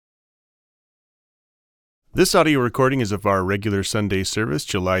This audio recording is of our regular Sunday service,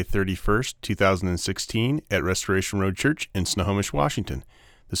 July 31st, 2016, at Restoration Road Church in Snohomish, Washington.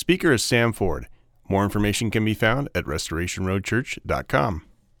 The speaker is Sam Ford. More information can be found at restorationroadchurch.com.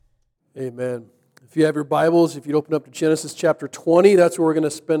 Amen. If you have your Bibles, if you'd open up to Genesis chapter 20, that's where we're going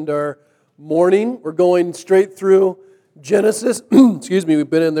to spend our morning. We're going straight through Genesis. Excuse me, we've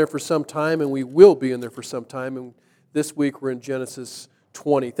been in there for some time, and we will be in there for some time. And this week we're in Genesis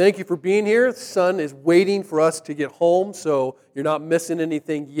 20. Thank you for being here. The sun is waiting for us to get home, so you're not missing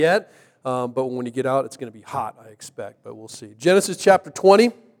anything yet. But when you get out, it's going to be hot, I expect, but we'll see. Genesis chapter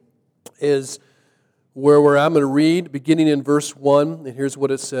 20 is where I'm going to read, beginning in verse 1, and here's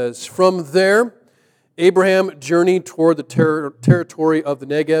what it says. From there, Abraham journeyed toward the territory of the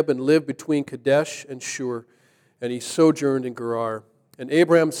Negeb and lived between Kadesh and Shur, and he sojourned in Gerar. And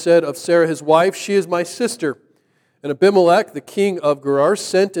Abraham said of Sarah his wife, "She is my sister." And Abimelech, the king of Gerar,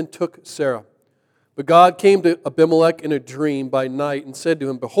 sent and took Sarah. But God came to Abimelech in a dream by night and said to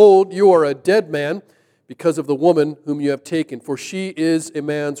him, "Behold, you are a dead man because of the woman whom you have taken, for she is a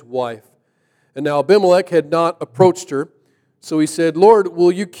man's wife." And now Abimelech had not approached her. So he said, "Lord,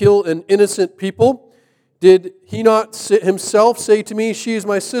 will you kill an innocent people? Did he not himself say to me, 'She is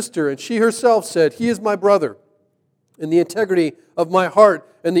my sister'? And she herself said, 'He is my brother.' In the integrity of my heart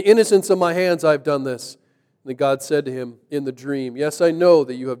and the innocence of my hands I have done this." And then God said to him in the dream, "Yes, I know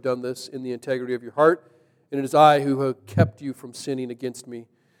that you have done this in the integrity of your heart, and it is I who have kept you from sinning against me.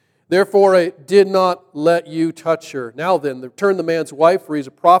 Therefore I did not let you touch her. Now then, return the man's wife, for he is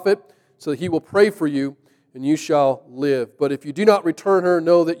a prophet, so that he will pray for you, and you shall live. But if you do not return her,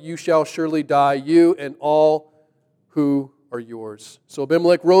 know that you shall surely die, you and all who are yours." So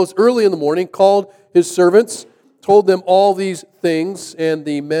Abimelech rose early in the morning, called his servants, told them all these things, and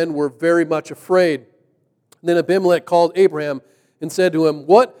the men were very much afraid. Then Abimelech called Abraham and said to him,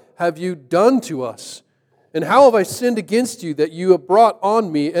 "What have you done to us? And how have I sinned against you that you have brought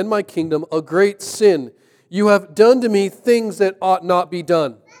on me and my kingdom a great sin? You have done to me things that ought not be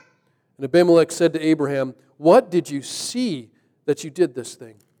done." And Abimelech said to Abraham, "What did you see that you did this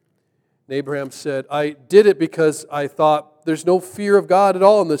thing?" And Abraham said, "I did it because I thought there's no fear of God at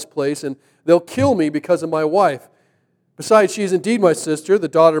all in this place, and they'll kill me because of my wife. Besides, she is indeed my sister, the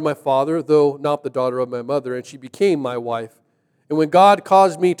daughter of my father, though not the daughter of my mother, and she became my wife. And when God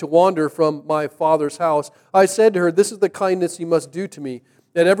caused me to wander from my father's house, I said to her, 'This is the kindness you must do to me.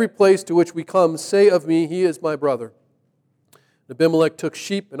 At every place to which we come, say of me, he is my brother.' And Abimelech took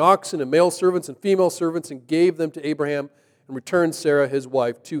sheep and oxen and male servants and female servants and gave them to Abraham and returned Sarah his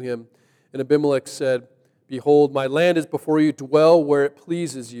wife to him. And Abimelech said, 'Behold, my land is before you, dwell where it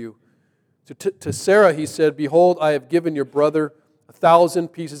pleases you.' To Sarah he said, 'Behold, I have given your brother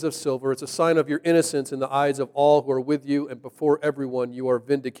 1,000 pieces of silver. It's a sign of your innocence in the eyes of all who are with you, and before everyone you are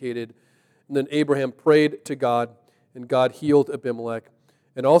vindicated.' And then Abraham prayed to God, and God healed Abimelech,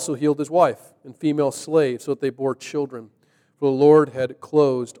 and also healed his wife and female slaves, so that they bore children. For the Lord had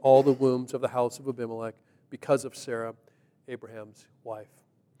closed all the wombs of the house of Abimelech because of Sarah, Abraham's wife."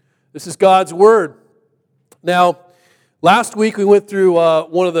 This is God's word. Now, last week we went through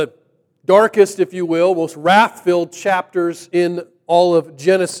one of the darkest, if you will, most wrath-filled chapters in all of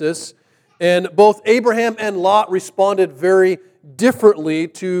Genesis. And both Abraham and Lot responded very differently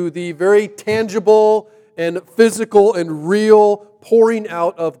to the very tangible and physical and real pouring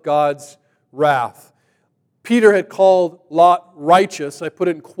out of God's wrath. Peter had called Lot righteous. I put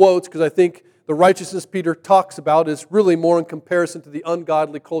it in quotes because I think the righteousness Peter talks about is really more in comparison to the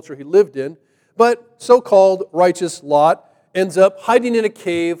ungodly culture he lived in. But so-called righteous Lot ends up hiding in a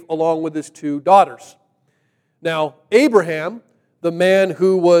cave along with his two daughters. Now, Abraham, the man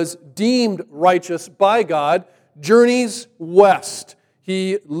who was deemed righteous by God, journeys west.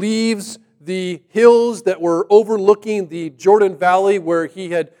 He leaves the hills that were overlooking the Jordan Valley where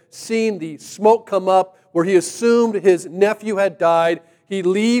he had seen the smoke come up, where he assumed his nephew had died. He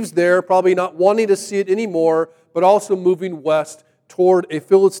leaves there, probably not wanting to see it anymore, but also moving west toward a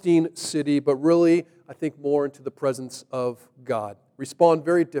Philistine city, but really, I think, more into the presence of God. Respond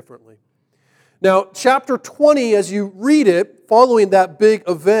very differently. Now, chapter 20, as you read it, following that big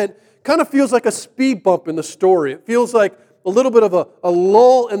event, kind of feels like a speed bump in the story. It feels like a little bit of a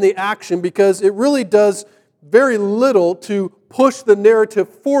lull in the action because it really does very little to push the narrative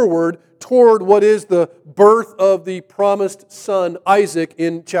forward toward what is the birth of the promised son, Isaac,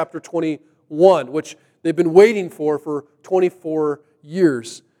 in chapter 21, which they've been waiting for 24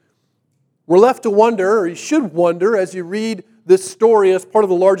 years. We're left to wonder, or you should wonder, as you read this story as part of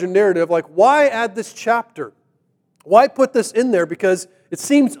the larger narrative, like, why add this chapter? Why put this in there? Because it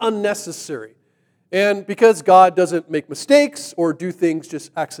seems unnecessary. And because God doesn't make mistakes or do things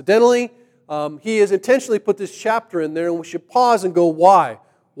just accidentally, he has intentionally put this chapter in there, and we should pause and go, why?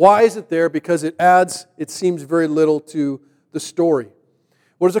 Why is it there? Because it adds, it seems, very little to the story.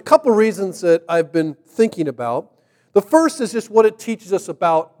 Well, there's a couple reasons that I've been thinking about. The first is just what it teaches us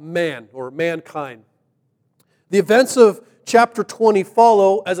about man or mankind. The events of chapter 20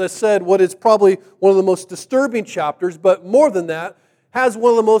 follow, as I said, what is probably one of the most disturbing chapters, but more than that, has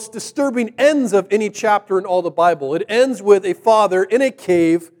one of the most disturbing ends of any chapter in all the Bible. It ends with a father in a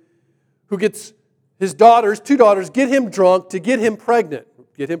cave who gets his daughters, 2 daughters, get him drunk to get him pregnant.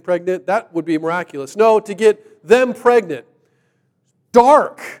 Get him pregnant? That would be miraculous. No, to get them pregnant.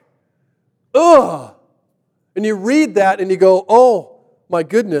 Dark. Ugh. And you read that and you go, oh my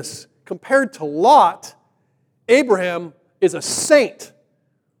goodness, compared to Lot, Abraham is a saint,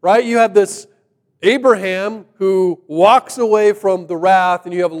 right? You have this Abraham who walks away from the wrath,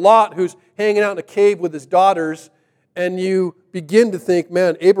 and you have Lot who's hanging out in a cave with his daughters, and you begin to think,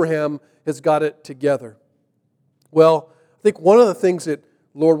 man, Abraham has got it together. Well, I think one of the things that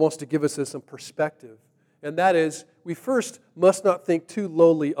Lord wants to give us is some perspective, and that is we first must not think too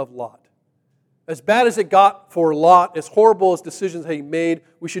lowly of Lot. As bad as it got for Lot, as horrible as decisions he made,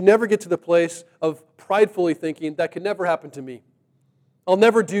 we should never get to the place of pridefully thinking, that could never happen to me. I'll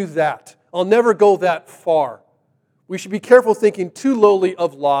never do that. I'll never go that far. We should be careful thinking too lowly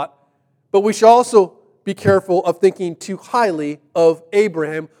of Lot, but we should also be careful of thinking too highly of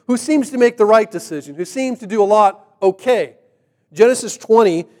Abraham, who seems to make the right decision, who seems to do a lot okay. Genesis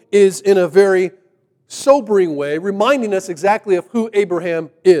 20 is in a very sobering way, reminding us exactly of who Abraham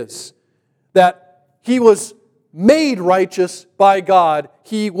is. That he was made righteous by God.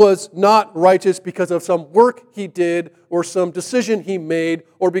 He was not righteous because of some work he did or some decision he made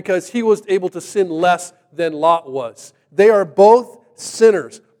or because he was able to sin less than Lot was. They are both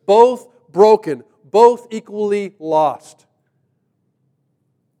sinners, both broken, both equally lost.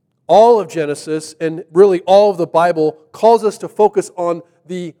 All of Genesis and really all of the Bible calls us to focus on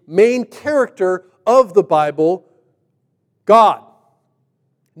the main character of the Bible, God.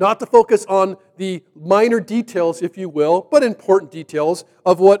 Not to focus on the minor details, if you will, but important details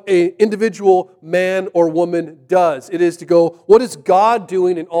of what an individual man or woman does. It is to go, what is God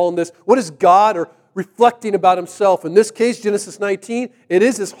doing in all of this? What is God reflecting about Himself? In this case, Genesis 19, it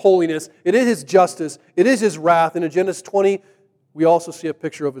is His holiness, it is His justice, it is His wrath. And in Genesis 20, we also see a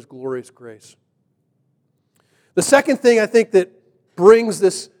picture of His glorious grace. The second thing I think that brings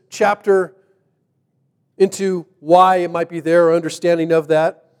this chapter into why it might be there, or understanding of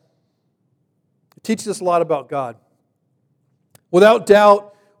that, it teaches us a lot about God. Without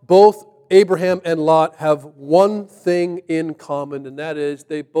doubt, both Abraham and Lot have one thing in common, and that is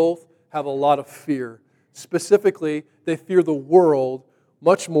they both have a lot of fear. Specifically, they fear the world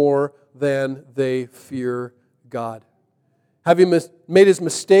much more than they fear God. Having made his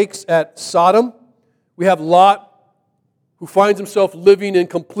mistakes at Sodom, we have Lot, who finds himself living in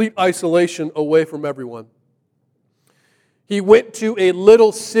complete isolation away from everyone. He went to a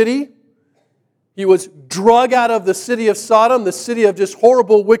little city. He was drug out of the city of Sodom, the city of just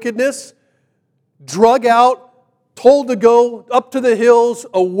horrible wickedness, drug out, told to go up to the hills,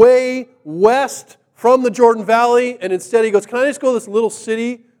 away west from the Jordan Valley, and instead he goes, can I just go to this little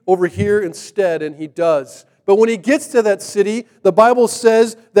city over here instead? And he does. But when he gets to that city, the Bible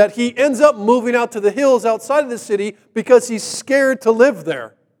says that he ends up moving out to the hills outside of the city because he's scared to live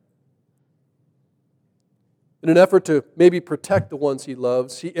there. In an effort to maybe protect the ones he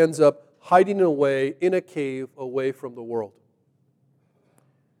loves, he ends up hiding away in a cave away from the world.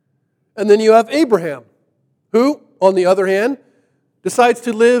 And then you have Abraham, who, on the other hand, decides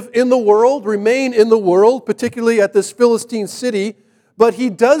to live in the world, remain in the world, particularly at this Philistine city, but he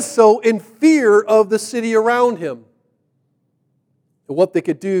does so in fear of the city around him and what they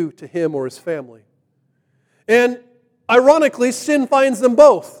could do to him or his family. And ironically, sin finds them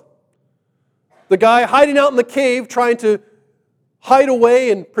both. The guy hiding out in the cave, trying to hide away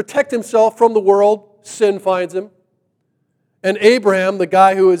and protect himself from the world, sin finds him. And Abraham, the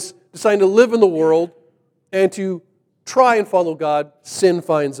guy who is deciding to live in the world and to try and follow God, sin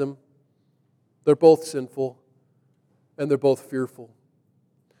finds him. They're both sinful and they're both fearful.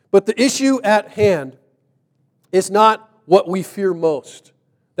 But the issue at hand is not what we fear most.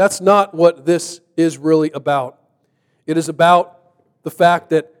 That's not what this is really about. It is about the fact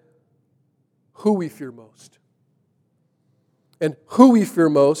that who we fear most. And who we fear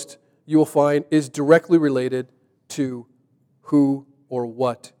most, you will find, is directly related to who or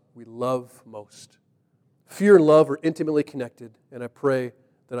what we love most. Fear and love are intimately connected, and I pray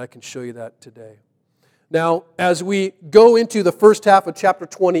that I can show you that today. Now, as we go into the first half of chapter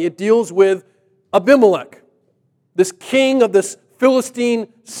 20, it deals with Abimelech, this king of this Philistine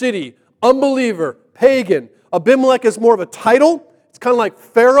city. unbeliever, pagan. Abimelech is more of a title. It's kind of like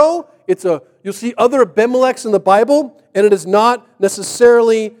Pharaoh. You'll see other Abimelechs in the Bible, and it is not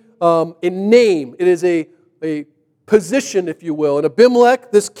necessarily a name. It is a position, if you will. And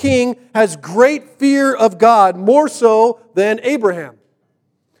Abimelech, this king, has great fear of God, more so than Abraham.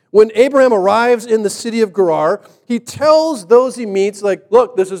 When Abraham arrives in the city of Gerar, he tells those he meets, like,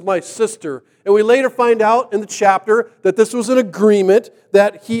 look, this is my sister. And we later find out in the chapter that this was an agreement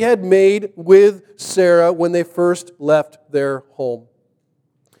that he had made with Sarah when they first left their home.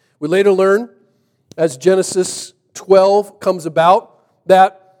 We later learn, as Genesis 12 comes about,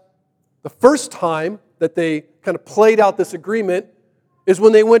 that the first time that they kind of played out this agreement is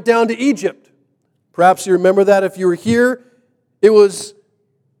when they went down to Egypt. Perhaps you remember that if you were here.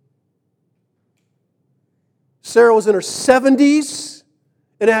 Sarah was in her 70s,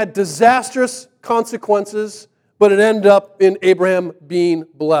 and it had disastrous consequences, but it ended up in Abraham being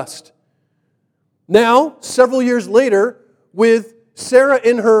blessed. Now, several years later, with Sarah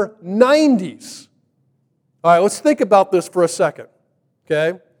in her 90s. All right, let's think about this for a second,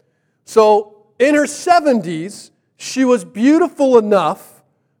 okay? So, in her 70s, she was beautiful enough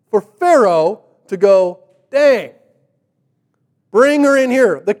for Pharaoh to go, dang, bring her in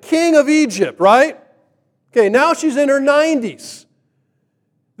here. The king of Egypt, right? Okay, now she's in her 90s.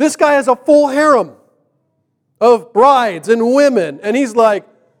 This guy has a full harem of brides and women, and he's like,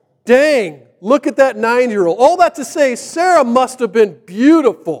 dang, look at that 90-year-old. All that to say, Sarah must have been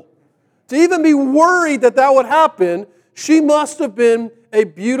beautiful. To even be worried that that would happen, she must have been a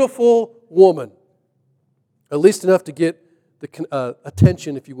beautiful woman. At least enough to get the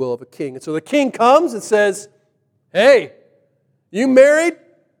attention, if you will, of a king. And so the king comes and says, hey, you married?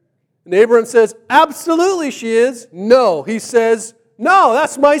 And Abraham says, absolutely she is. No. He says, no,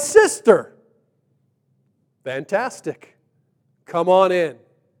 that's my sister. Fantastic. Come on in.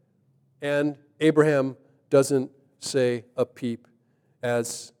 And Abraham doesn't say a peep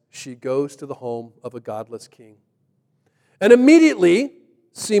as she goes to the home of a godless king. And immediately,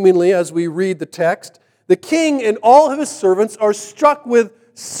 seemingly as we read the text, the king and all of his servants are struck with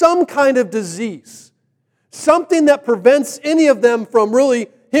some kind of disease. Something that prevents any of them from really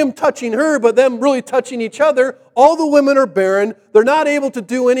him touching her, but them really touching each other. All the women are barren. They're not able to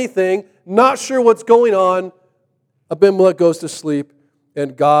do anything. Not sure what's going on. Abimelech goes to sleep,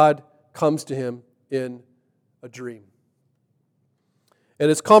 and God comes to him in a dream. And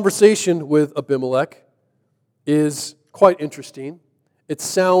his conversation with Abimelech is quite interesting. It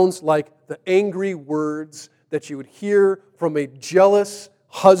sounds like the angry words that you would hear from a jealous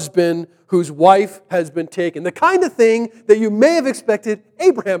husband whose wife has been taken. The kind of thing that you may have expected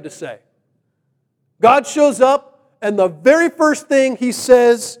Abraham to say. God shows up, and the very first thing he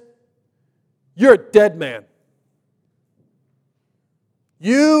says, you're a dead man.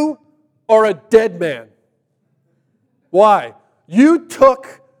 You are a dead man. Why? You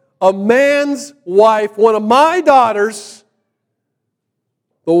took a man's wife, one of my daughters,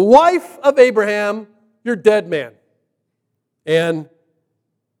 the wife of Abraham, you're a dead man. And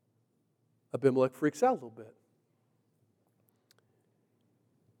Abimelech freaks out a little bit.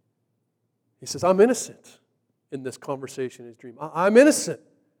 He says, I'm innocent in this conversation in his dream. I'm innocent.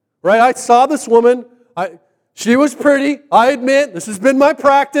 Right? I saw this woman. She was pretty. I admit, this has been my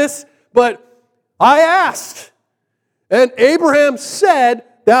practice. But I asked. And Abraham said,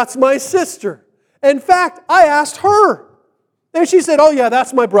 that's my sister. In fact, I asked her. And she said, oh yeah,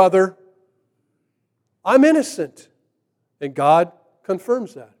 that's my brother. I'm innocent. And God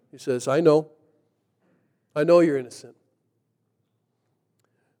confirms that. He says, I know you're innocent.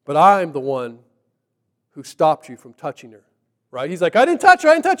 But I'm the one who stopped you from touching her. Right? He's like, I didn't touch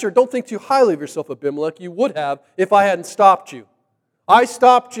her. Don't think too highly of yourself, Abimelech. You would have if I hadn't stopped you. I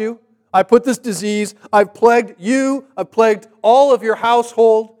stopped you. I put this disease. I've plagued you. I've plagued all of your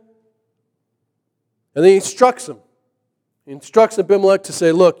household. And then he instructs him. He instructs Abimelech to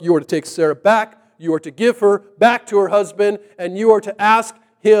say, look, you are to take Sarah back. You are to give her back to her husband. And you are to ask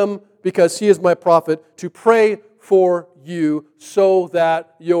him, because he is my prophet, to pray for you so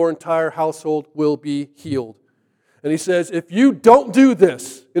that your entire household will be healed. And he says, if you don't do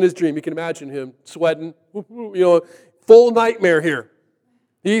this, in his dream, you can imagine him sweating, full nightmare here.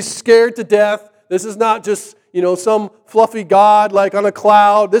 He's scared to death. This is not just, some fluffy God like on a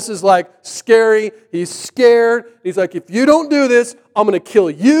cloud. This is like scary. He's scared. He's like, if you don't do this, I'm going to kill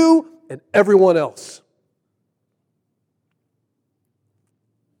you and everyone else.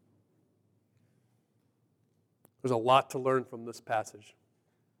 There's a lot to learn from this passage.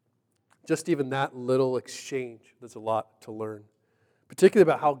 Just even that little exchange, there's a lot to learn. Particularly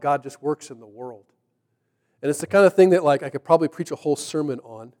about how God just works in the world. And it's the kind of thing that I could probably preach a whole sermon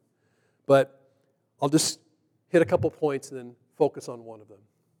on. But I'll just hit a couple points and then focus on one of them.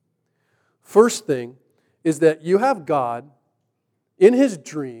 First thing is that you have God in His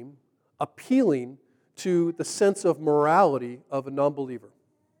dream appealing to the sense of morality of a non-believer.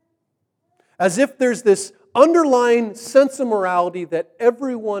 As if there's this underlying sense of morality that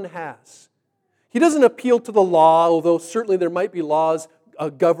everyone has. He doesn't appeal to the law, although certainly there might be laws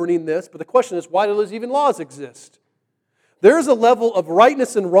governing this, but the question is, why do those even laws exist? There is a level of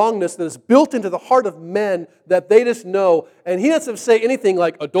rightness and wrongness that is built into the heart of men that they just know, and He doesn't say anything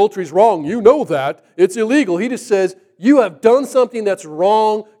like, adultery's wrong, you know that, it's illegal. He just says, you have done something that's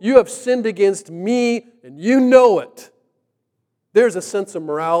wrong, you have sinned against me, and you know it. There's a sense of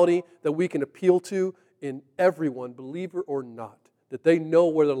morality that we can appeal to in everyone, believer or not, that they know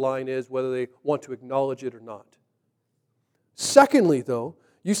where the line is, whether they want to acknowledge it or not. Secondly, though,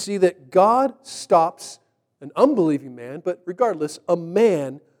 you see that God stops an unbelieving man, but regardless, a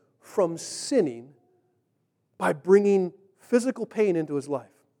man from sinning by bringing physical pain into his life.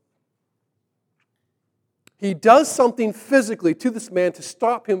 He does something physically to this man to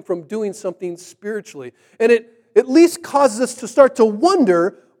stop him from doing something spiritually. And it at least causes us to start to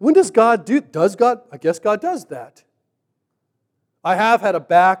wonder, when does God do? Does God? I guess God does that. I have had a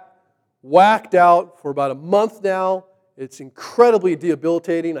back whacked out for about a month now. It's incredibly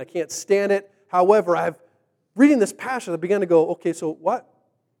debilitating. I can't stand it. However, reading this passage, I began to go, okay, so what?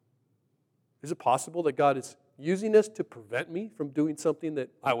 Is it possible that God is using this to prevent me from doing something that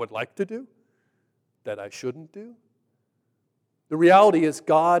I would like to do, that I shouldn't do? The reality is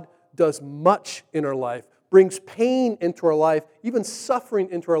God does much in our life, brings pain into our life, even suffering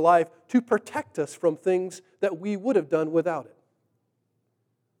into our life to protect us from things that we would have done without it.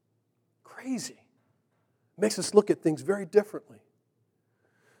 Crazy. Makes us look at things very differently.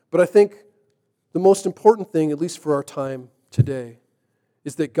 But I think the most important thing, at least for our time today,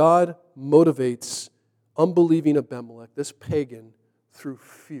 is that God motivates unbelieving Abimelech, this pagan, through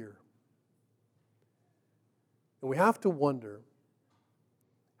fear. And we have to wonder,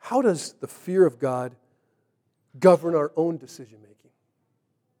 how does the fear of God govern our own decision-making?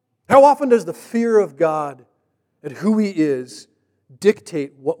 How often does the fear of God and who He is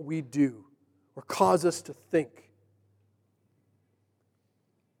dictate what we do or cause us to think?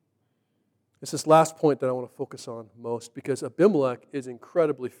 It's this last point that I want to focus on most, because Abimelech is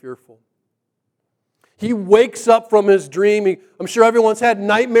incredibly fearful. He wakes up from his dream. I'm sure everyone's had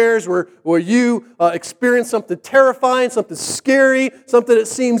nightmares where you experience something terrifying, something scary, something that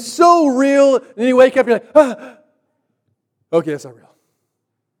seems so real, and then you wake up and you're like, okay, that's not real.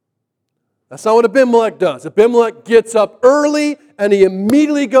 That's not what Abimelech does. Abimelech gets up early and he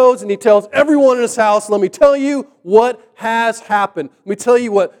immediately goes and he tells everyone in his house, let me tell you what has happened. Let me tell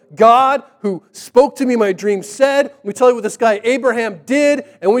you what God, who spoke to me in my dream, said. Let me tell you what this guy Abraham did.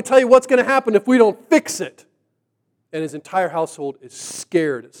 And let me tell you what's going to happen if we don't fix it. And his entire household is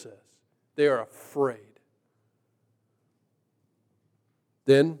scared, it says. They are afraid.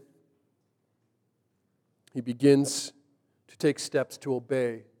 Then he begins to take steps to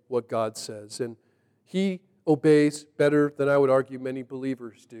obey what God says. And he obeys better than I would argue many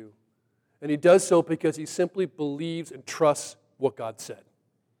believers do. And he does so because he simply believes and trusts what God said.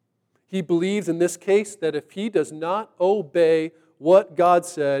 He believes in this case that if he does not obey what God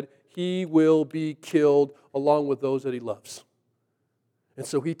said, he will be killed along with those that he loves. And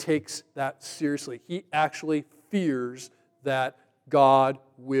so he takes that seriously. He actually fears that God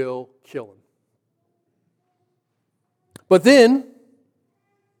will kill him. But then,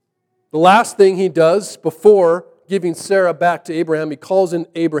 the last thing he does before giving Sarah back to Abraham, he calls in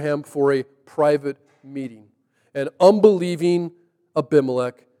Abraham for a private meeting. And unbelieving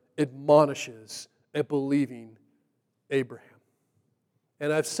Abimelech admonishes a believing Abraham.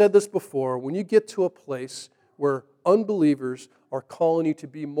 And I've said this before, when you get to a place where unbelievers are calling you to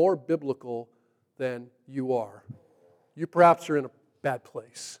be more biblical than you are, you perhaps are in a bad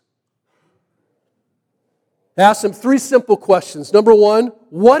place. Ask them 3 simple questions. Number 1,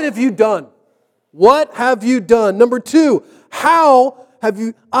 what have you done? What have you done? Number 2, how have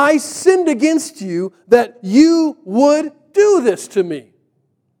I sinned against you that you would do this to me?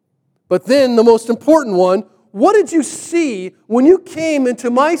 But then the most important one, what did you see when you came into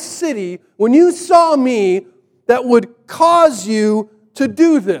my city, when you saw me, that would cause you to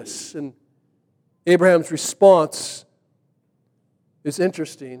do this? And Abraham's response is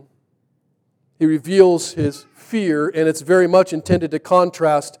interesting. He reveals his fear, and it's very much intended to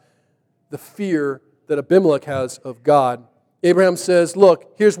contrast the fear that Abimelech has of God. Abraham says,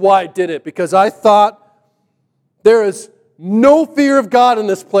 look, here's why I did it. Because I thought there is no fear of God in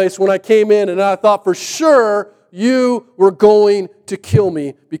this place when I came in, and I thought for sure you were going to kill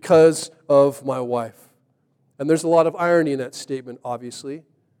me because of my wife. And there's a lot of irony in that statement, obviously.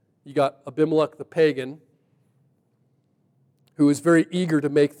 You got Abimelech the pagan, who is very eager to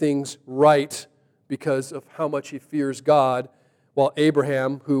make things right because of how much he fears God, while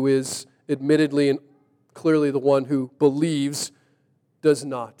Abraham, who is admittedly and clearly the one who believes, does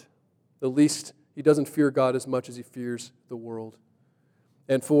not. At least he doesn't fear God as much as he fears the world.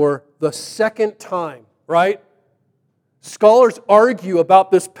 And for the second time, right? Scholars argue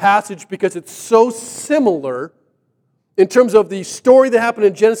about this passage because it's so similar in terms of the story that happened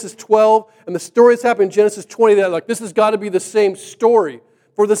in Genesis 12 and the story that's happened in Genesis 20, that like this has got to be the same story.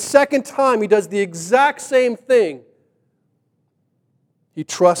 For the second time, he does the exact same thing. He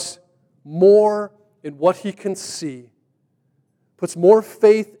trusts more in what he can see, puts more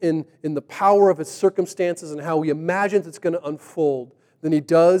faith in the power of his circumstances and how he imagines it's going to unfold than he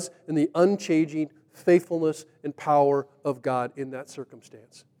does in the unchanging faithfulness and power of God in that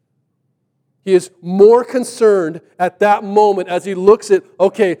circumstance. He is more concerned at that moment as he looks at,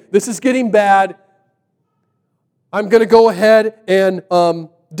 okay, this is getting bad. I'm going to go ahead and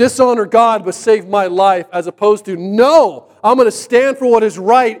dishonor God but save my life, as opposed to, no, I'm going to stand for what is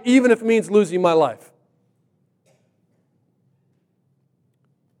right even if it means losing my life.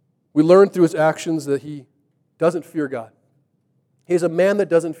 We learn through his actions that he doesn't fear God. He's a man that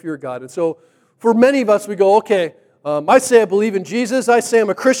doesn't fear God. And so for many of us, we go, okay, I say I believe in Jesus. I say I'm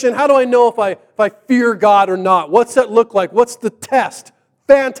a Christian. How do I know if I fear God or not? What's that look like? What's the test?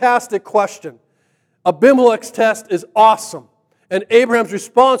 Fantastic question. Abimelech's test is awesome. And Abraham's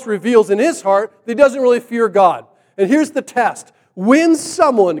response reveals in his heart that he doesn't really fear God. And here's the test. When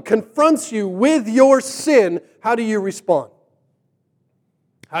someone confronts you with your sin, how do you respond?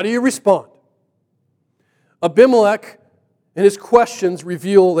 How do you respond? Abimelech and his questions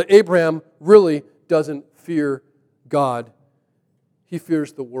reveal that Abraham really doesn't fear God. He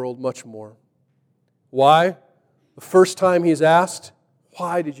fears the world much more. Why? The first time he's asked,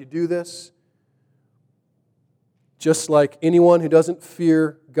 why did you do this? Just like anyone who doesn't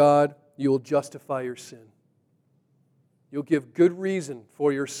fear God, you will justify your sin. You'll give good reason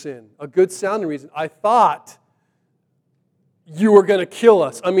for your sin, a good sounding reason. I thought you were going to kill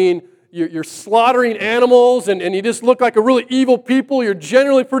us. I mean, you're slaughtering animals and you just look like a really evil people. You're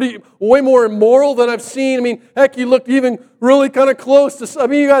generally way more immoral than I've seen. I mean, heck, you looked even really kind of close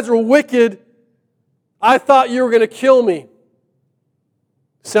to, you guys are wicked. I thought you were going to kill me.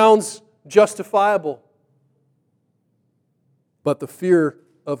 Sounds justifiable. But the fear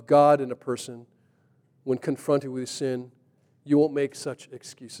of God in a person, when confronted with sin, you won't make such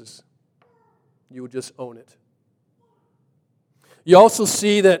excuses. You will just own it. You also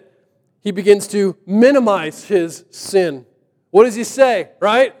see that he begins to minimize his sin. What does he say,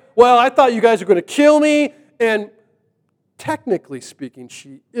 right? Well, I thought you guys were going to kill me, and technically speaking,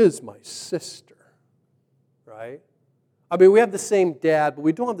 she is my sister, right? I mean, we have the same dad, but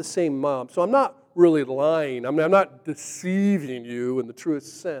we don't have the same mom, so I'm not really lying. I mean, I'm not deceiving you in the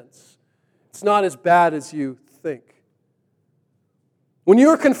truest sense. It's not as bad as you think. When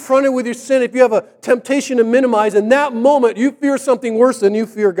you're confronted with your sin, if you have a temptation to minimize, in that moment you fear something worse than you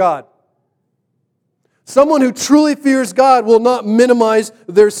fear God. Someone who truly fears God will not minimize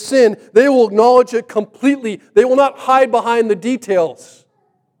their sin. They will acknowledge it completely. They will not hide behind the details.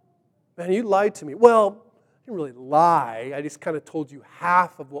 Man, you lied to me. Well, I didn't really lie. I just kind of told you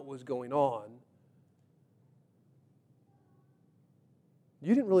half of what was going on.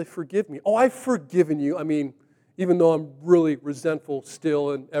 You didn't really forgive me. Oh, I've forgiven you. I mean, even though I'm really resentful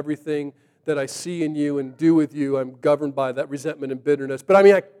still and everything that I see in you and do with you, I'm governed by that resentment and bitterness. But I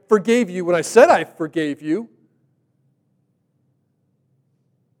mean, I forgave you when I said I forgave you.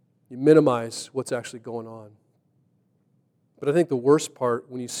 You minimize what's actually going on. But I think the worst part,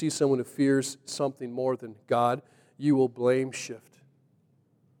 when you see someone who fears something more than God, you will blame shift.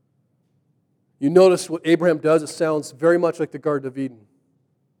 You notice what Abraham does, it sounds very much like the Garden of Eden.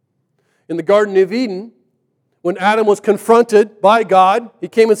 In the Garden of Eden, when Adam was confronted by God, he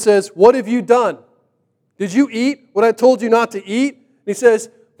came and says, "What have you done? Did you eat what I told you not to eat?" And he says,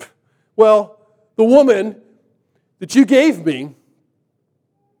 "Well, the woman that you gave me."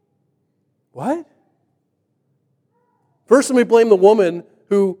 What? First, let me blame the woman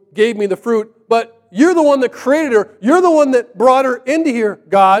who gave me the fruit, but you're the one that created her. You're the one that brought her into here,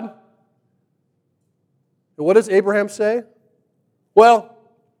 God. And what does Abraham say? Well,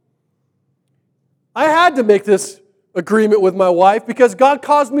 I had to make this agreement with my wife because God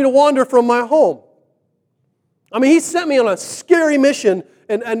caused me to wander from my home. I mean, He sent me on a scary mission,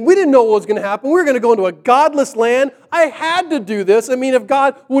 and we didn't know what was going to happen. We were going to go into a godless land. I had to do this. I mean, if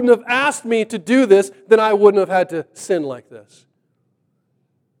God wouldn't have asked me to do this, then I wouldn't have had to sin like this.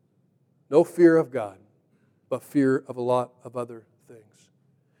 No fear of God, but fear of a lot of other things.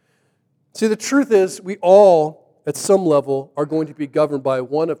 See, the truth is, we all, at some level, are going to be governed by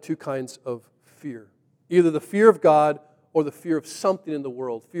one of two kinds of fear. Either the fear of God or the fear of something in the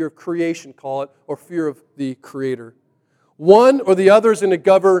world. Fear of creation, call it, or fear of the Creator. One or the other is going to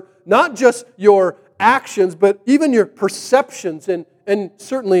govern not just your actions, but even your perceptions and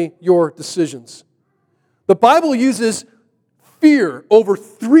certainly your decisions. The Bible uses fear over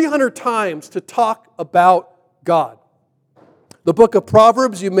 300 times to talk about God. The book of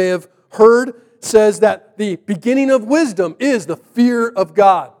Proverbs, you may have heard, says that the beginning of wisdom is the fear of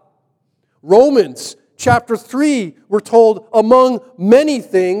God. Romans chapter 3, we're told, among many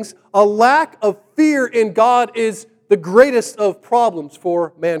things, a lack of fear in God is the greatest of problems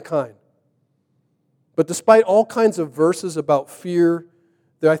for mankind. But despite all kinds of verses about fear,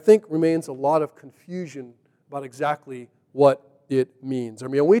 there I think remains a lot of confusion about exactly what it means. I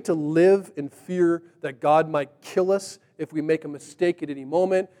mean, are we to live in fear that God might kill us if we make a mistake at any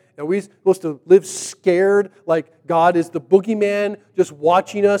moment? Are we supposed to live scared like God is the boogeyman just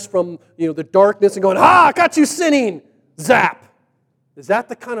watching us from the darkness and going, I got you sinning, zap? Is that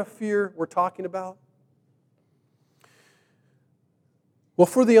the kind of fear we're talking about? Well,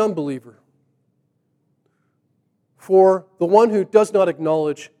 for the unbeliever, for the one who does not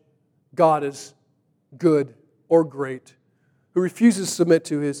acknowledge God as good or great, who refuses to submit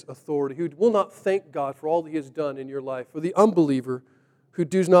to His authority, who will not thank God for all that He has done in your life, for the unbeliever who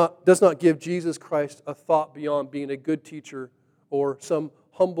does not give Jesus Christ a thought beyond being a good teacher or some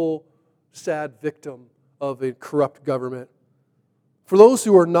humble, sad victim of a corrupt government. For those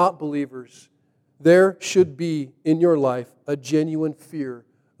who are not believers, there should be in your life a genuine fear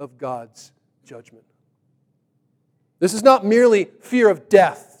of God's judgment. This is not merely fear of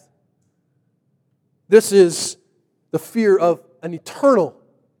death. This is the fear of an eternal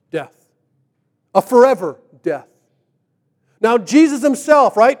death, a forever death. Now, Jesus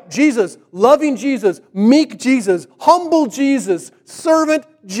Himself, right? Jesus, loving Jesus, meek Jesus, humble Jesus, servant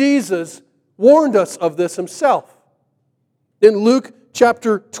Jesus, warned us of this Himself. In Luke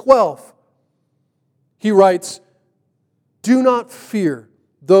chapter 12, He writes, "Do not fear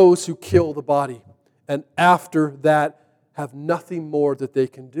those who kill the body, and after that have nothing more that they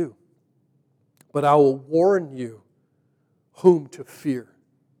can do. But I will warn you whom to fear.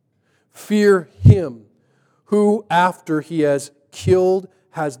 Fear Him who, after He has killed,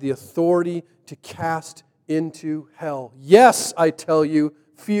 has the authority to cast into hell. Yes, I tell you,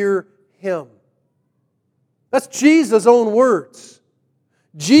 fear Him." That's Jesus' own words.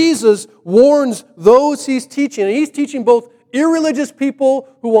 Jesus warns those He's teaching, and He's teaching both irreligious people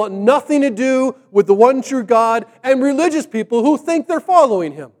who want nothing to do with the one true God and religious people who think they're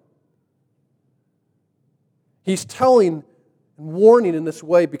following Him. He's telling and warning in this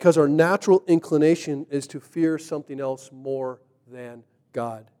way because our natural inclination is to fear something else more than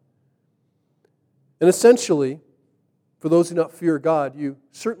God. And essentially, for those who do not fear God, you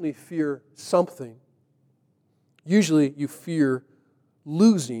certainly fear something. Usually you fear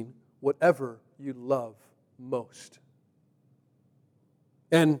losing whatever you love most.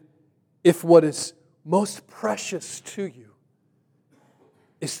 And if what is most precious to you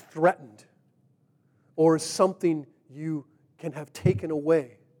is threatened, or is something you can have taken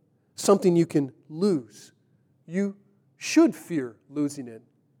away, something you can lose, you should fear losing it.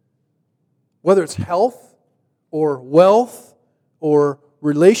 Whether it's health, or wealth, or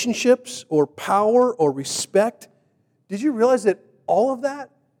relationships, or power, or respect, did you realize that all of that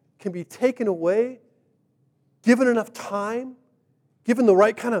can be taken away, given enough time, given the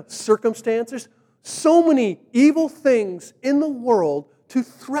right kind of circumstances? So many evil things in the world to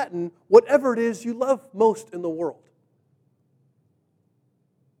threaten whatever it is you love most in the world.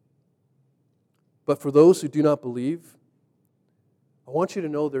 But for those who do not believe, I want you to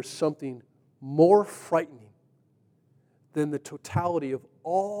know there's something more frightening than the totality of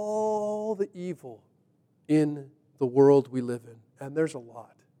all the evil in the world we live in. And there's a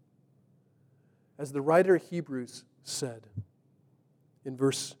lot. As the writer of Hebrews said in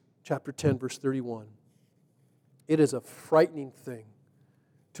chapter 10, verse 31, it is a frightening thing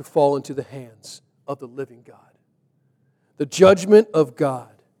to fall into the hands of the living God. The judgment of God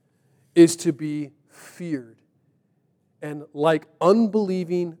is to be feared. And like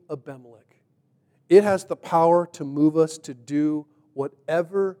unbelieving Abimelech, it has the power to move us to do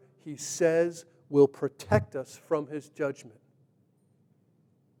whatever He says will protect us from His judgment.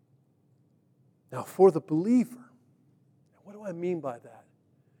 Now, for the believer, what do I mean by that?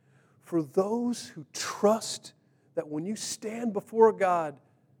 for those who trust that when you stand before God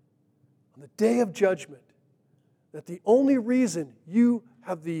on the day of judgment, that the only reason you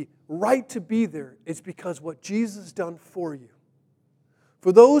have the right to be there is because what Jesus has done for you.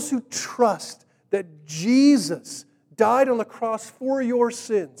 For those who trust that Jesus died on the cross for your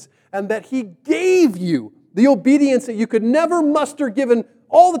sins and that He gave you the obedience that you could never muster given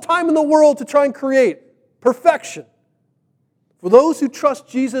all the time in the world to try and create perfection. For those who trust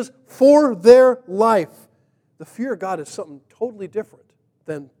Jesus for their life, the fear of God is something totally different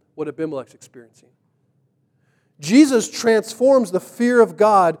than what Abimelech's experiencing. Jesus transforms the fear of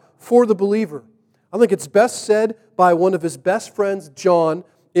God for the believer. I think it's best said by one of his best friends, John,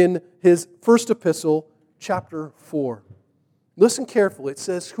 in his first epistle, chapter 4. Listen carefully. It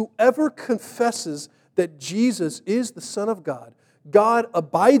says, "Whoever confesses that Jesus is the Son of God, God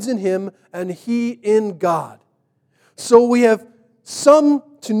abides in him and he in God." So we have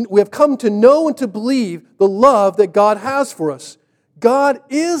come to know and to believe the love that God has for us. God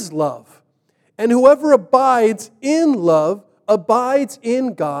is love. And whoever abides in love abides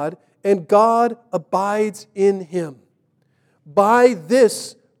in God, and God abides in him. By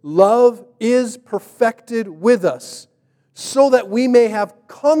this, love is perfected with us, so that we may have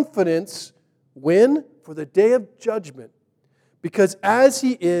confidence when? For the day of judgment. Because as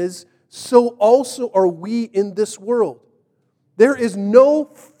He is, so also are we in this world. There is no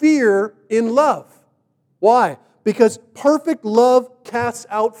fear in love. Why? Because perfect love casts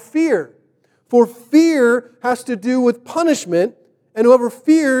out fear. For fear has to do with punishment, and whoever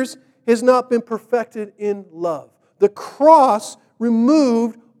fears has not been perfected in love. The cross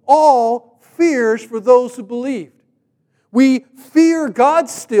removed all fears for those who believed. We fear God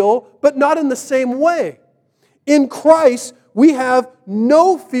still, but not in the same way. In Christ, we have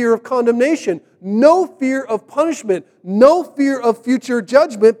no fear of condemnation, no fear of punishment, no fear of future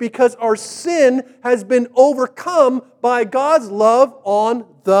judgment, because our sin has been overcome by God's love on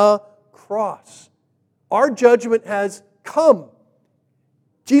the cross. Our judgment has come.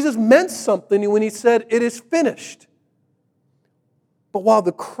 Jesus meant something when He said, "It is finished." But while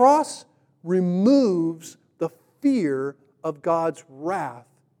the cross removes the fear of God's wrath,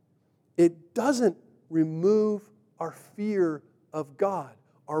 it doesn't remove our fear of God,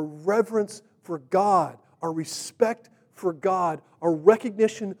 our reverence for God, our respect for God, our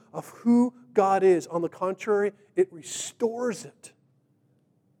recognition of who God is. On the contrary, it restores it.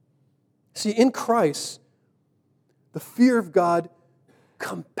 See, in Christ, the fear of God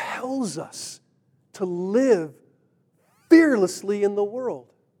compels us to live fearlessly in the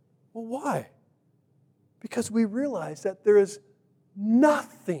world. Well, why? Because we realize that there is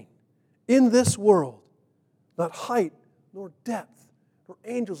nothing in this world, not height, nor depth, nor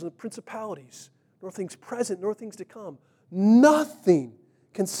angels and principalities, nor things present, nor things to come. Nothing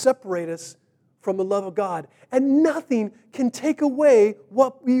can separate us from the love of God, and nothing can take away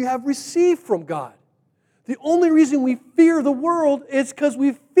what we have received from God. The only reason we fear the world is because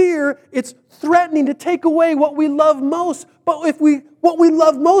we fear it's threatening to take away what we love most. But if what we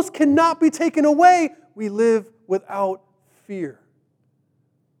love most cannot be taken away, we live without fear.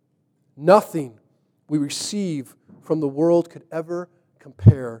 Nothing we receive from the world could ever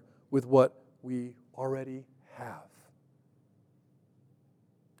compare with what we already have.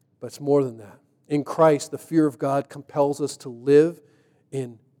 But it's more than that. In Christ, the fear of God compels us to live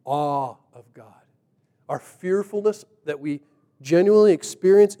in awe of God. Our fearfulness that we genuinely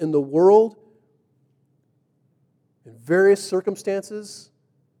experience in the world, in various circumstances,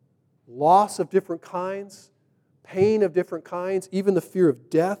 loss of different kinds, pain of different kinds, even the fear of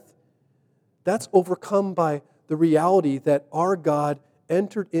death, that's overcome by the reality that our God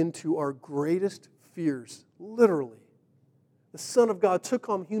entered into our greatest fears, literally. The Son of God took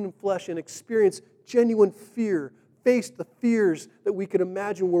on human flesh and experienced genuine fear, faced the fears that we could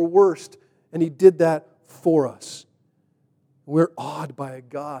imagine were worst, and He did that for us. We're awed by a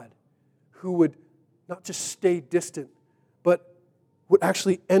God who would not just stay distant, but would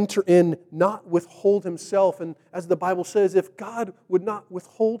actually enter in, not withhold Himself. And as the Bible says, if God would not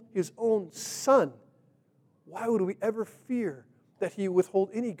withhold His own Son, why would we ever fear that He would withhold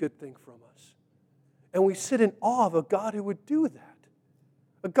any good thing from us? And we sit in awe of a God who would do that.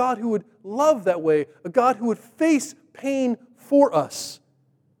 A God who would love that way. A God who would face pain for us.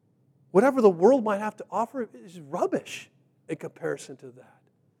 Whatever the world might have to offer is rubbish in comparison to that.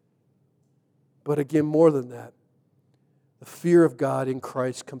 But again, more than that, the fear of God in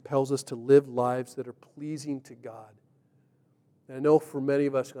Christ compels us to live lives that are pleasing to God. And I know for many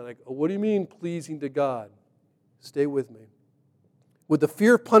of us, like, oh, what do you mean pleasing to God? Stay with me. With the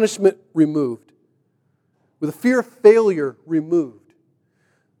fear of punishment removed, with the fear of failure removed,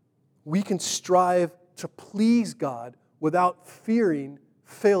 we can strive to please God without fearing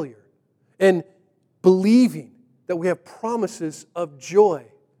failure and believing that we have promises of joy,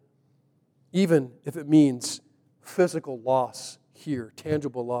 even if it means physical loss here,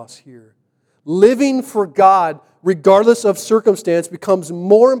 tangible loss here. Living for God, regardless of circumstance, becomes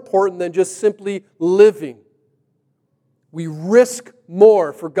more important than just simply living. We risk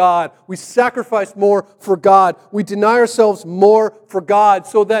more for God. We sacrifice more for God. We deny ourselves more for God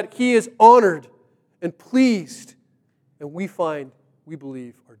so that He is honored and pleased, and we find, we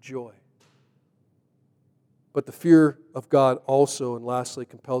believe, our joy. But the fear of God also, and lastly,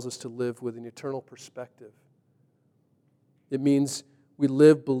 compels us to live with an eternal perspective. It means we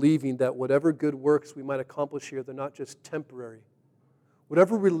live believing that whatever good works we might accomplish here, they're not just temporary.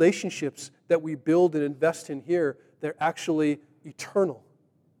 Whatever relationships that we build and invest in here, they're actually eternal.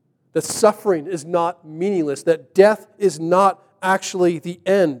 That suffering is not meaningless. That death is not actually the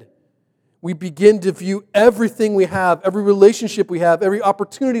end. We begin to view everything we have, every relationship we have, every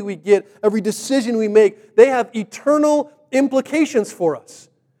opportunity we get, every decision we make, they have eternal implications for us.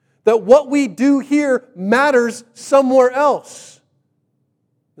 That what we do here matters somewhere else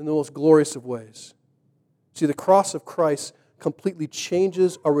in the most glorious of ways. See, the cross of Christ completely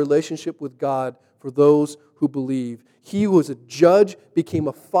changes our relationship with God for those who believe. He who was a judge became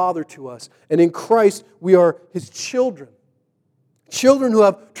a father to us. And in Christ, we are His children. Children who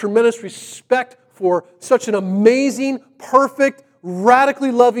have tremendous respect for such an amazing, perfect,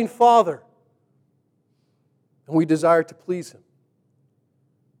 radically loving Father. And we desire to please Him.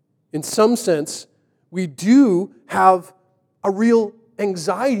 In some sense, we do have a real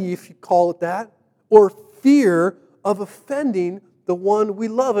anxiety, if you call it that, or fear of offending the one we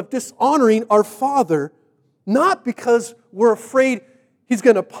love, of dishonoring our Father, not because we're afraid He's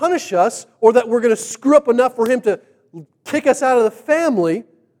going to punish us or that we're going to screw up enough for Him to kick us out of the family,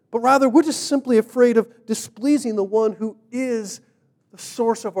 but rather we're just simply afraid of displeasing the one who is the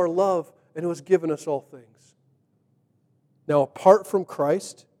source of our love and who has given us all things. Now, apart from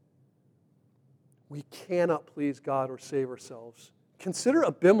Christ, we cannot please God or save ourselves. Consider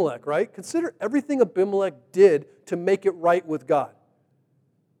Abimelech, right? Consider everything Abimelech did to make it right with God.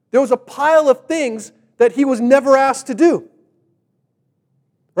 There was a pile of things that he was never asked to do.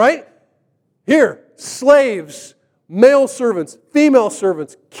 Right? Here, slaves, male servants, female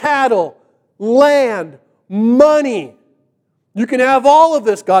servants, cattle, land, money. You can have all of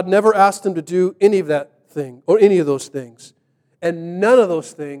this. God never asked him to do any of that thing or any of those things. And none of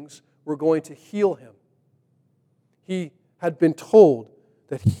those things were going to heal him. He had been told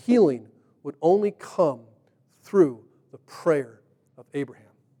that healing would only come through the prayer of Abraham.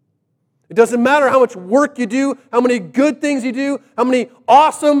 It doesn't matter how much work you do, how many good things you do, how many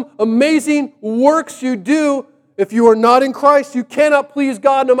awesome, amazing works you do. If you are not in Christ, you cannot please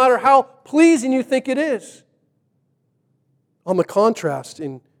God no matter how pleasing you think it is. On the contrast,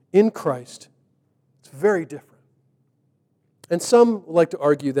 in Christ, it's very different. And some like to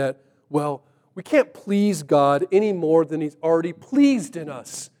argue that, well, we can't please God any more than He's already pleased in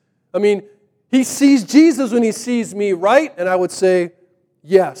us. I mean, He sees Jesus when He sees me, right? And I would say,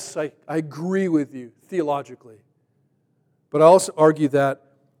 yes, I agree with you theologically. But I also argue that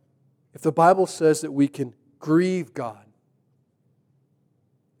if the Bible says that we can grieve God,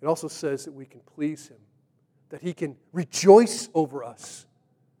 it also says that we can please Him, that He can rejoice over us,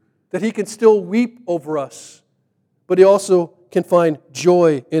 that He can still weep over us, but He also can find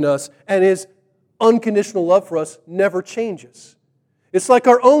joy in us, and His unconditional love for us never changes. It's like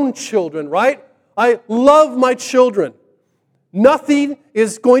our own children, right? I love my children. Nothing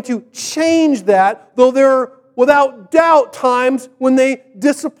is going to change that, though there are without doubt times when they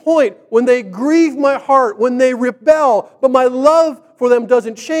disappoint, when they grieve my heart, when they rebel. But my love for them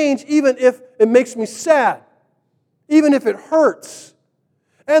doesn't change, even if it makes me sad, even if it hurts.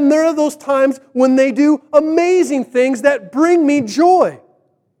 And there are those times when they do amazing things that bring me joy,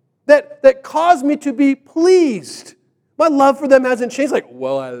 that cause me to be pleased. My love for them hasn't changed. Like,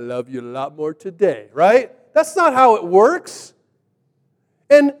 well, I love you a lot more today, right? That's not how it works.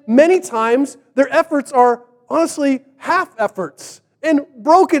 And many times, their efforts are honestly half efforts and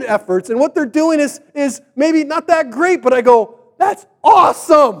broken efforts. And what they're doing is maybe not that great, but I go, that's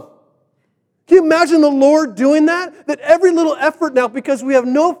awesome. Can you imagine the Lord doing that? That every little effort now, because we have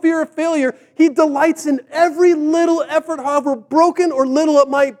no fear of failure, He delights in every little effort, however broken or little it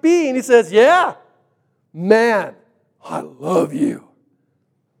might be. And He says, yeah, man, I love you.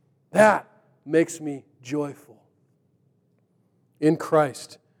 That makes me joyful. In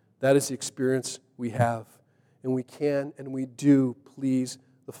Christ, that is the experience we have. And we can and we do please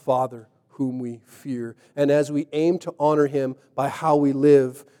the Father whom we fear. And as we aim to honor Him by how we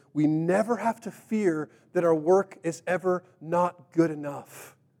live, we never have to fear that our work is ever not good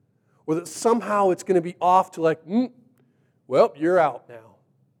enough, or that somehow it's going to be off to like, well, you're out now.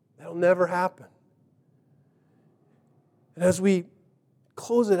 That'll never happen. And as we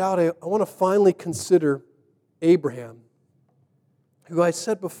close it out, I want to finally consider Abraham, who I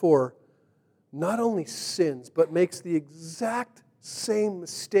said before, not only sins, but makes the exact same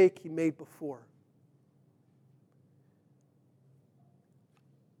mistake he made before.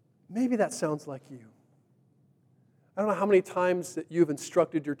 Maybe that sounds like you. I don't know how many times that you've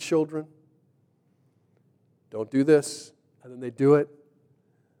instructed your children, don't do this, and then they do it.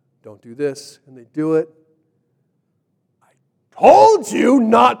 Don't do this, and they do it. I told you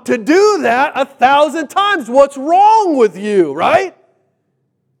not to do that 1,000 times. What's wrong with you, right?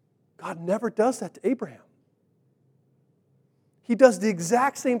 God never does that to Abraham. He does the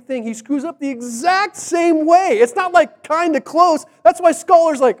exact same thing. He screws up the exact same way. It's not like kind of close. That's why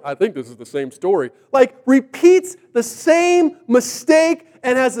scholars I think this is the same story. Repeats the same mistake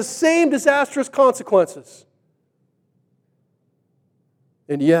and has the same disastrous consequences.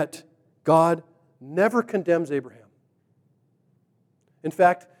 And yet, God never condemns Abraham. In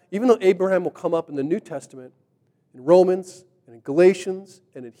fact, even though Abraham will come up in the New Testament, in Romans, and in Galatians,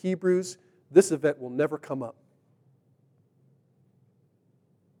 and in Hebrews, this event will never come up.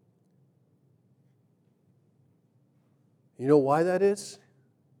 You know why that is?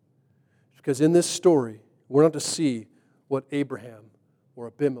 Because in this story, we're not to see what Abraham or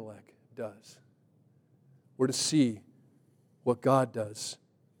Abimelech does. We're to see what God does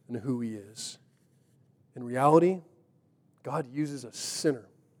and who He is. In reality, God uses a sinner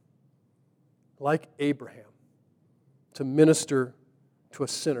like Abraham to minister to a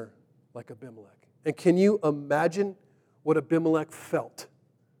sinner like Abimelech. And can you imagine what Abimelech felt?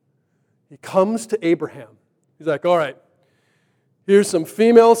 He comes to Abraham. He's like, all right, here's some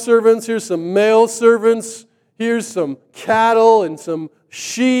female servants, here's some male servants, here's some cattle and some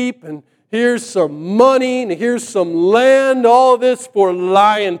sheep, and here's some money, and here's some land, all this for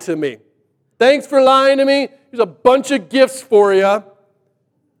lying to me. Thanks for lying to me. Here's a bunch of gifts for you.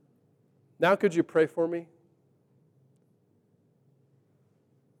 Now could you pray for me?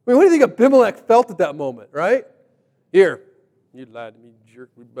 I mean, what do you think Abimelech felt at that moment, right? Here, you lied to me, jerk.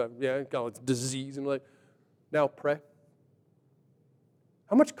 Yeah, call it disease. And now pray.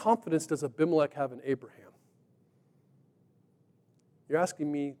 How much confidence does Abimelech have in Abraham? You're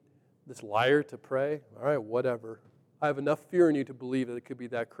asking me, this liar, to pray? All right, whatever. I have enough fear in you to believe that it could be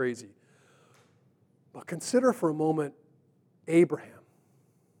that crazy. But consider for a moment Abraham.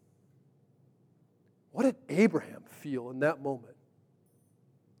 What did Abraham feel in that moment?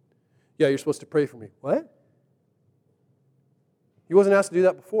 Yeah, you're supposed to pray for me. What? He wasn't asked to do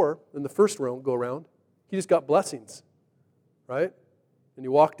that before in the first go around. He just got blessings, right? And he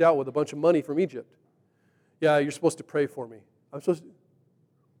walked out with a bunch of money from Egypt. Yeah, you're supposed to pray for me.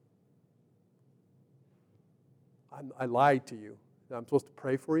 I lied to you. I'm supposed to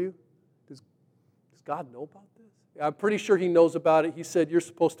pray for you? Does God know about this? Yeah, I'm pretty sure He knows about it. He said, you're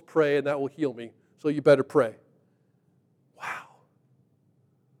supposed to pray and that will heal me, so you better pray. Wow.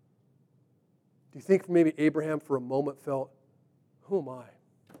 Do you think maybe Abraham for a moment felt, who am I?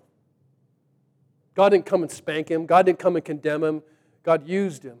 God didn't come and spank him. God didn't come and condemn him. God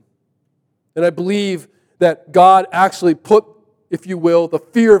used him. And I believe that God actually put, if you will, the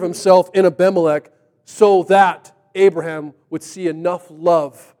fear of Himself in Abimelech so that Abraham would see enough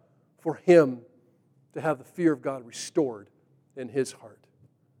love for him to have the fear of God restored in his heart.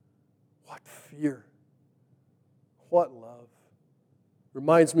 What fear. What love.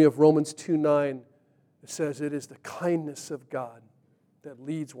 Reminds me of Romans 2:9. It says it is the kindness of God that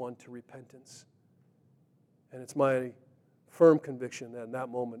leads one to repentance. And it's my firm conviction that in that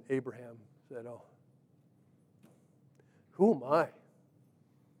moment Abraham said, oh, who am I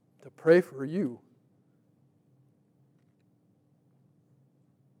to pray for you?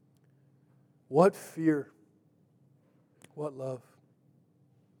 What fear, what love.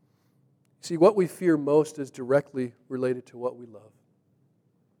 See, what we fear most is directly related to what we love.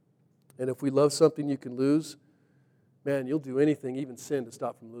 And if we love something you can lose, man, you'll do anything, even sin, to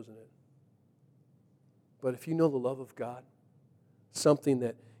stop from losing it. But if you know the love of God, something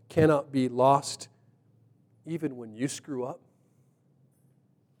that cannot be lost even when you screw up,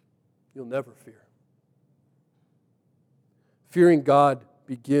 you'll never fear. Fearing God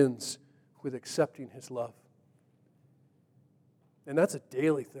begins with accepting His love. And that's a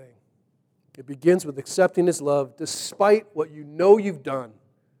daily thing. It begins with accepting His love despite what you know you've done,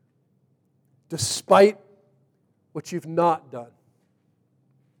 despite what you've not done,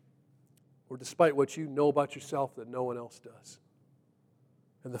 or despite what you know about yourself that no one else does.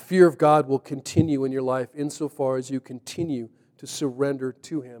 And the fear of God will continue in your life insofar as you continue to surrender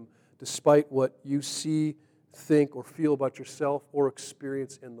to Him, despite what you see, think, or feel about yourself or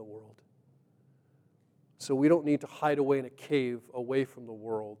experience in the world. So we don't need to hide away in a cave away from the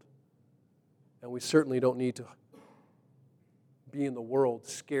world. And we certainly don't need to be in the world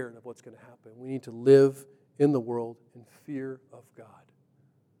scared of what's going to happen. We need to live in the world in fear of God,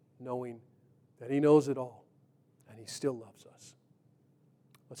 knowing that He knows it all and He still loves us.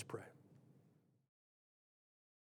 Let's pray.